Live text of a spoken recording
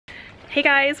Hey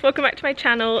guys, welcome back to my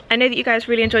channel. I know that you guys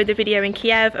really enjoyed the video in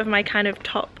Kiev of my kind of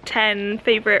top 10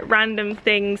 favorite random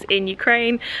things in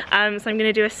Ukraine. So I'm going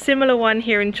to do a similar one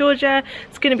here in Georgia.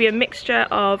 It's going to be a mixture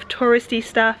of touristy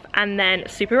stuff and then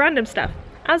super random stuff,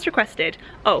 as requested.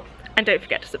 Oh, and don't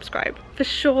forget to subscribe. For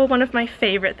sure, one of my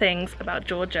favorite things about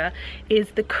Georgia is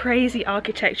the crazy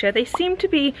architecture. They seem to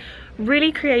be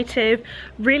really creative,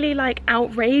 really like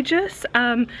outrageous,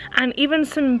 and even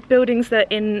some buildings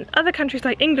that in other countries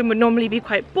like England would normally be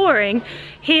quite boring,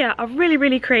 here are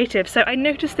really creative. So I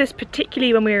noticed this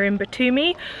particularly when we were in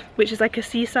Batumi, which is like a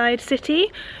seaside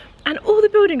city, and all the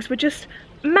buildings were just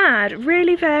mad,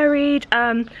 really varied,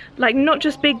 like not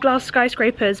just big glass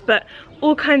skyscrapers, but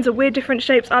all kinds of weird different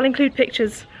shapes. I'll include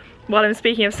pictures while I'm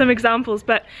speaking of some examples,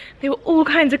 but they were all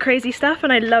kinds of crazy stuff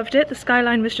and I loved it. The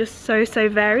skyline was just so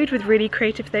varied with really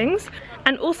creative things.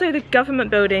 And also the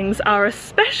government buildings are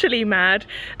especially mad,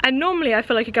 and normally I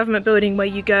feel like a government building where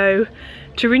you go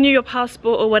to renew your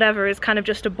passport or whatever is kind of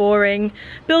just a boring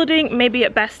building. Maybe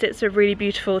at best it's a really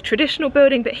beautiful traditional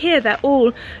building, but here they're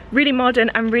all really modern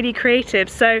and really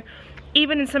creative. So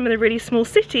even in some of the really small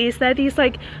cities, they're these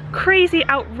like crazy,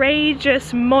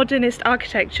 outrageous, modernist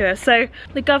architecture. So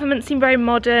the government seem very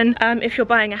modern. If you're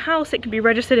buying a house, it can be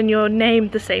registered in your name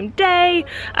the same day,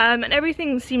 and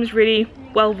everything seems really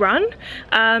well run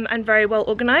and very well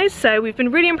organized. So we've been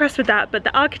really impressed with that, but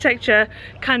the architecture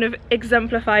kind of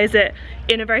exemplifies it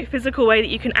in a very physical way that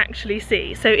you can actually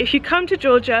see. So if you come to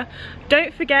Georgia,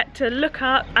 don't forget to look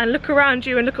up and look around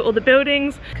you and look at all the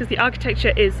buildings, because the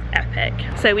architecture is epic.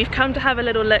 So we've come to have a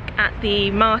little look at the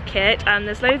market, and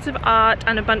there's loads of art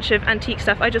and a bunch of antique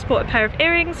stuff. I just bought a pair of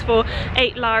earrings for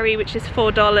 8 lari, which is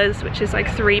 $4, which is like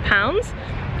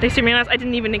 £3. They seem really nice. I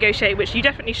didn't even negotiate, which you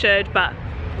definitely should, but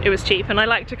it was cheap and I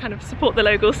like to kind of support the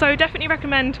locals, so I definitely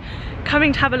recommend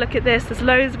coming to have a look at this. There's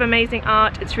loads of amazing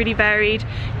art, it's really varied.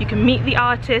 You can meet the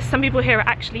artists, some people here are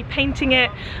actually painting it,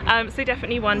 so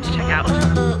definitely one to check out.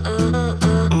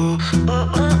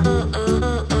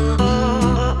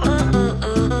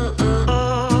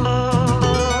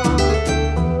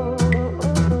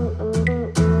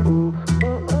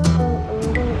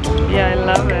 Yeah, I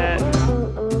love it.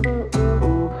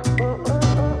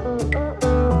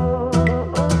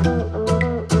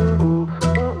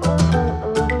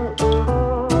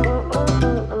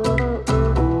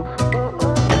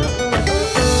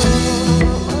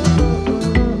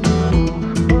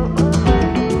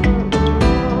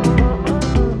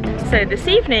 So this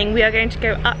evening we are going to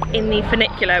go up in the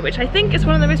funicular, which I think is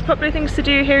one of the most popular things to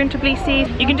do here in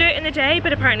Tbilisi. You can do it in the day,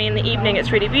 but apparently in the evening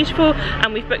it's really beautiful,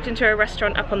 and we've booked into a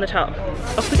restaurant up on the top.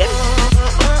 Off we go.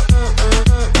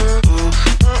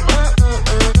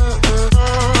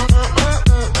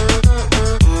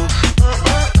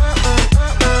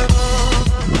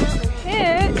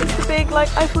 Here is the big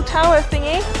like Eiffel Tower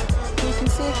thingy. You can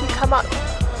see if you come up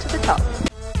to the top.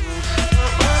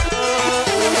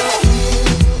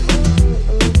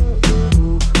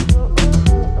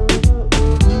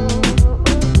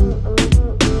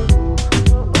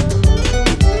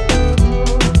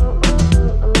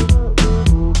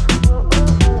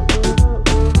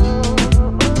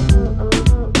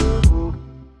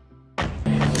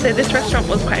 So this restaurant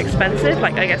was quite expensive,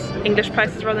 like I guess English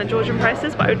prices rather than Georgian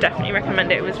prices, but I would definitely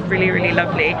recommend it. It was really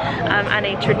lovely, and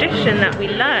a tradition that we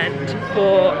learned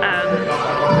for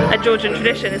a Georgian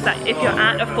tradition is that if you're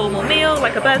at a formal meal,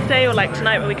 like a birthday or like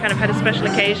tonight where we kind of had a special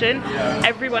occasion,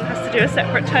 everyone has to do a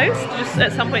separate toast just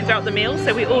at some point throughout the meal,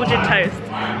 so we all did toast.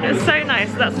 It was so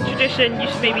nice, so that's a tradition you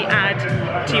should maybe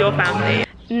add to your family.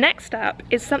 Next up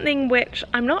is something which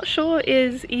I'm not sure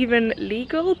is even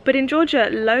legal, but in Georgia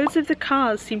loads of the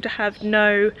cars seem to have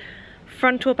no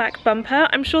front or back bumper.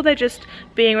 I'm sure they're just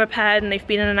being repaired and they've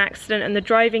been in an accident, and the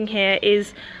driving here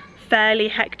is fairly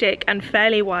hectic and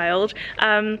fairly wild.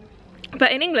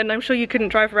 But in England, I'm sure you couldn't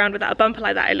drive around without a bumper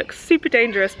like that. It looks super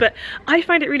dangerous, but I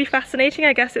find it really fascinating.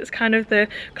 I guess it's kind of the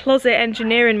closet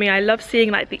engineer in me. I love seeing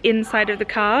like the inside of the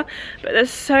car, but there's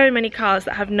so many cars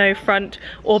that have no front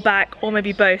or back or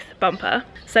maybe both bumper.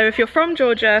 So if you're from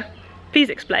Georgia, please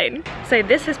explain. So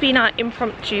this has been our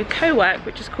impromptu co-work,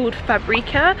 which is called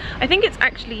Fabrika. I think it's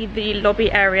actually the lobby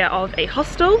area of a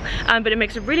hostel, but it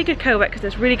makes a really good co-work because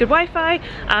there's really good Wi-Fi.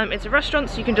 It's a restaurant,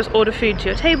 so you can just order food to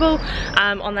your table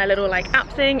on their little like app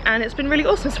thing, and it's been really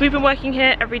awesome. So we've been working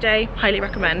here every day, highly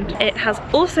recommend. It has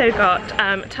also got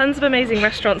tons of amazing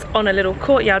restaurants on a little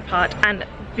courtyard part and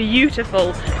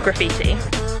beautiful graffiti.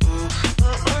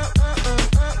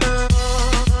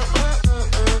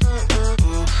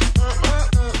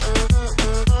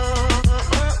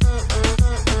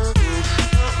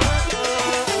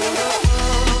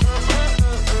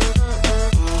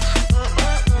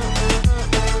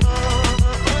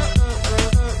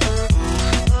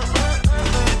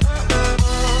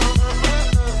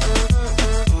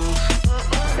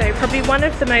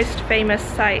 one of the most famous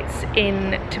sites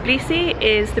in Tbilisi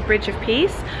is the Bridge of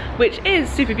Peace, which is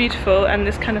super beautiful and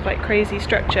this kind of like crazy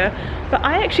structure. But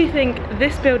I actually think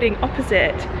this building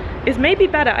opposite is maybe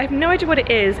better. I have no idea what it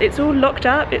is. It's all locked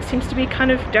up. It seems to be kind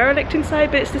of derelict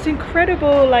inside, but it's this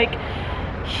incredible like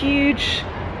huge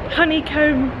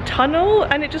honeycomb tunnel,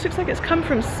 and it just looks like it's come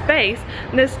from space.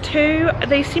 And there's two,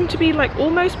 they seem to be like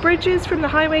almost bridges from the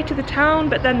highway to the town,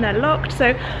 but then they're locked, so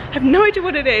I have no idea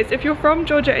what it is. If you're from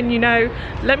Georgia and you know,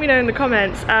 let me know in the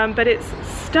comments. But it's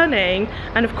stunning,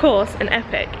 and of course an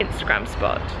epic Instagram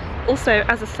spot. Also,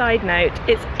 as a side note,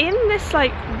 it's in this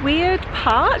like weird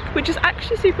park, which is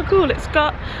actually super cool. It's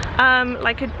got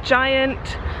like a giant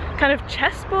kind of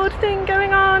chessboard thing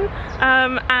going on,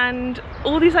 and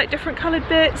all these like different coloured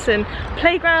bits and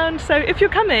playground. So if you're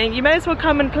coming, you may as well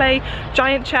come and play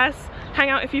giant chess, hang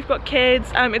out if you've got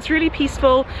kids. It's really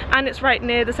peaceful and it's right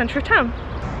near the centre of town.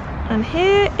 And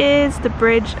here is the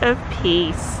Bridge of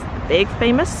Peace, the big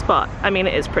famous spot. I mean,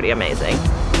 it is pretty amazing.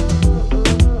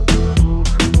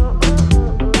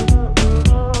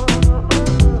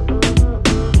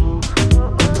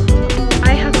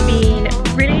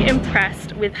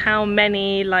 Impressed with how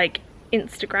many like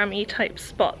Instagram-y type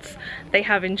spots they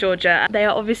have in Georgia. They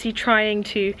are obviously trying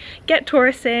to get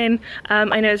tourists in.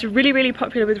 I know it's really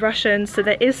popular with Russians, so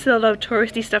there is still a lot of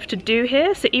touristy stuff to do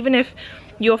here. So even if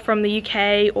you're from the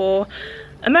UK or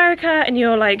America and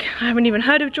you're like, I haven't even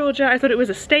heard of Georgia, I thought it was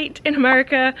a state in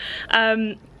America,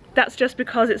 that's just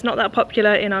because it's not that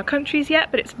popular in our countries yet,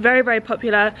 but it's very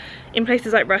popular in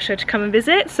places like Russia to come and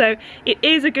visit. So it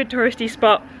is a good touristy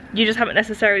spot, you just haven't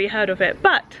necessarily heard of it.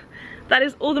 But that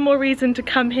is all the more reason to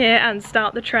come here and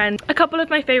start the trend. A couple of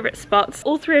my favourite spots,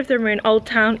 all three of them are in Old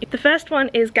Town. The first one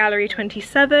is Gallery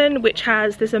 27, which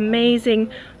has this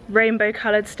amazing rainbow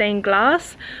coloured stained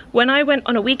glass. When I went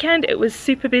on a weekend, it was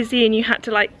super busy and you had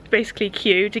to like basically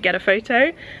queue to get a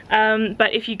photo.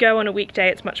 But if you go on a weekday,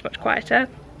 it's much quieter.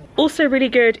 Also really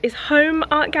good is Home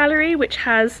Art Gallery, which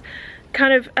has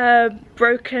kind of a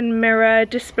broken mirror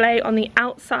display on the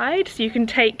outside, so you can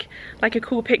take like a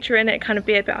cool picture in it, kind of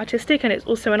be a bit artistic, and it's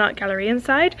also an art gallery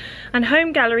inside. And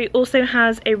Home Gallery also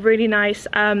has a really nice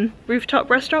rooftop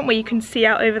restaurant where you can see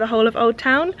out over the whole of Old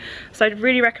Town, so I'd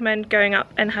really recommend going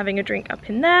up and having a drink up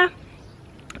in there.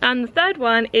 And the third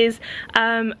one is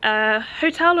a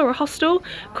hotel or a hostel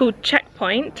called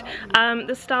Checkpoint.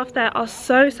 The staff there are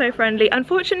so friendly.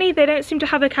 Unfortunately, they don't seem to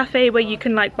have a cafe where you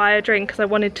can like buy a drink, because I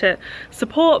wanted to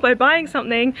support by buying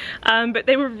something, but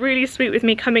they were really sweet with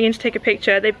me coming in to take a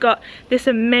picture. They've got this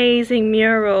amazing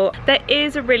mural. There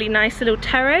is a really nice little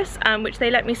terrace which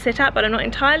they let me sit at, but I'm not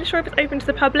entirely sure if it's open to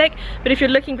the public. But if you're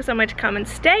looking for somewhere to come and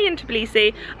stay in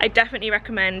Tbilisi, I definitely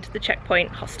recommend the Checkpoint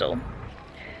hostel.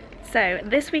 So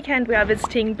this weekend we are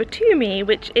visiting Batumi,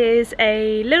 which is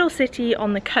a little city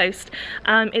on the coast.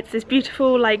 It's this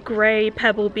beautiful like grey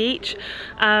pebble beach,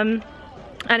 and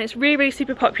it's really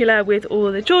super popular with all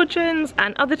the Georgians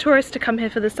and other tourists to come here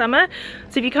for the summer.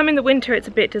 So if you come in the winter, it's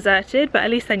a bit deserted, but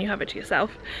at least then you have it to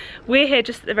yourself. We're here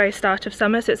just at the very start of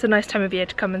summer, so it's a nice time of year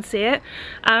to come and see it.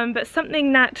 But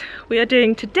something that we are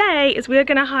doing today is we're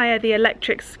going to hire the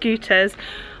electric scooters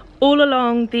all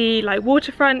along the like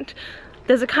waterfront.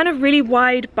 There's a kind of really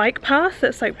wide bike path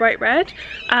that's like bright red,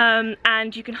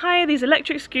 and you can hire these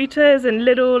electric scooters and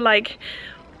little like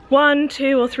 1,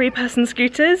 2 or 3 person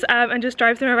scooters, and just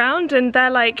drive them around, and they're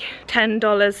like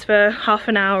 $10 for half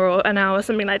an hour or an hour,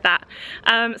 something like that.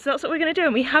 So that's what we're going to do,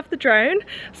 and we have the drone,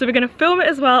 so we're going to film it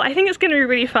as well. I think it's going to be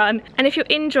really fun, and if you're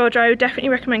in Georgia, I would definitely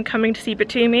recommend coming to see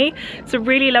Batumi. It's a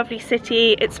really lovely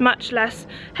city. It's much less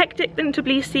hectic than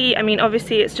Tbilisi. I mean,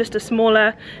 obviously it's just a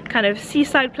smaller kind of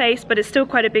seaside place, but it's still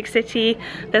quite a big city.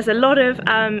 There's a lot of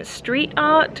street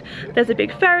art, there's a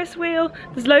big Ferris wheel,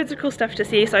 there's loads of cool stuff to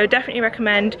see, so I would definitely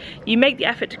recommend you make the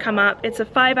effort to come up. It's a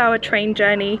 5-hour train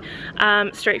journey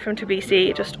straight from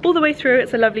Tbilisi, just all the way through.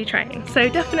 It's a lovely train, so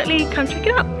definitely come check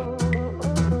it out.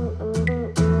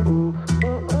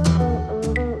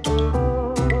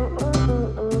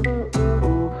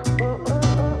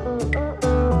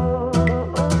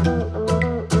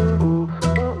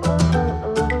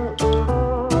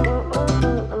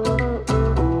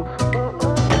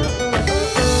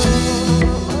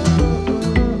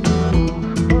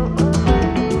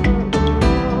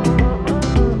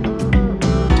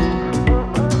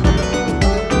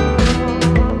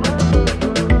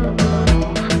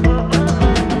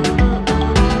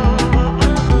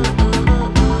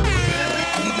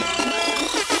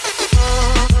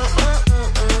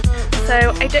 So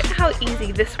I don't know how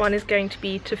easy this one is going to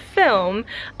be to film,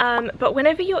 but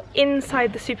whenever you're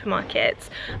inside the supermarkets,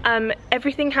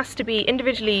 everything has to be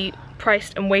individually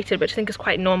priced and weighted, which I think is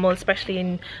quite normal, especially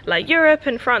in like Europe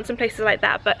and France and places like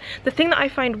that. But the thing that I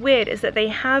find weird is that they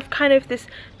have kind of this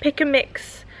pick and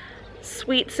mix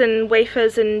sweets and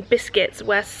wafers and biscuits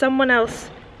where someone else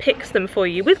picks them for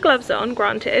you, with gloves on,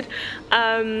 granted,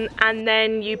 and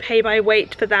then you pay by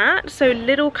weight for that. So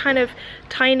little kind of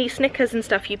tiny Snickers and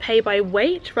stuff, you pay by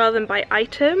weight rather than by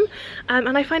item,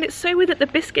 and I find it so weird that the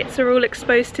biscuits are all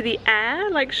exposed to the air.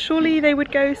 Like, surely they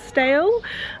would go stale.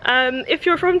 If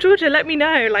you're from Georgia, let me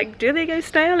know, like, do they go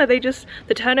stale? Are they just,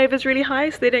 the turnover's really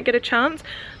high so they don't get a chance?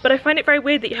 But I find it very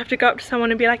weird that you have to go up to someone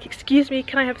and be like, excuse me,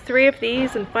 can I have 3 of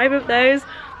these and 5 of those?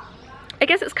 I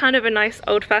guess it's kind of a nice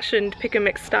old-fashioned pick and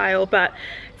mix style, but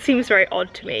it seems very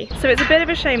odd to me. So it's a bit of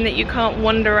a shame that you can't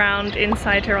wander around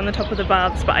inside here on the top of the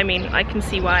baths, but I mean, I can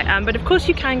see why. But of course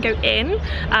you can go in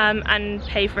and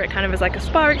pay for it kind of as like a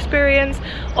spa experience.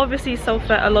 Obviously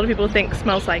sulfur, a lot of people think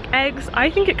smells like eggs.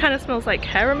 I think it kind of smells like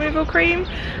hair removal cream.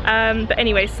 But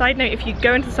anyway, side note, if you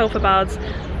go into sulfur baths,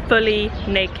 fully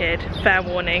naked, fair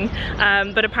warning,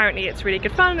 but apparently it's really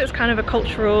good fun. It's kind of a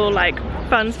cultural, like,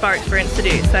 fun spa experience to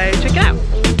do, so check it out.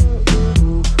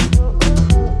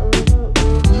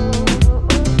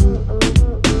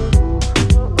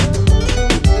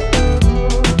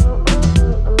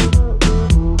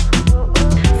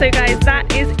 So guys,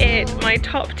 that is it, my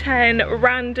top 10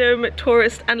 random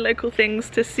tourist and local things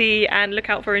to see and look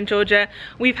out for in Georgia.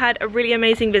 We've had a really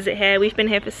amazing visit here. We've been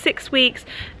here for 6 weeks.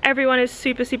 Everyone is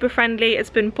super friendly. It's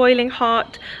been boiling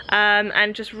hot,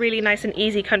 and just really nice and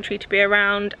easy country to be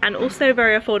around, and also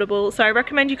very affordable. So I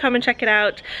recommend you come and check it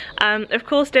out. Of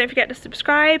course, don't forget to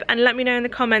subscribe and let me know in the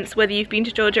comments whether you've been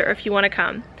to Georgia or if you want to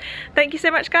come. Thank you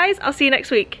so much guys. I'll see you next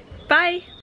week. Bye.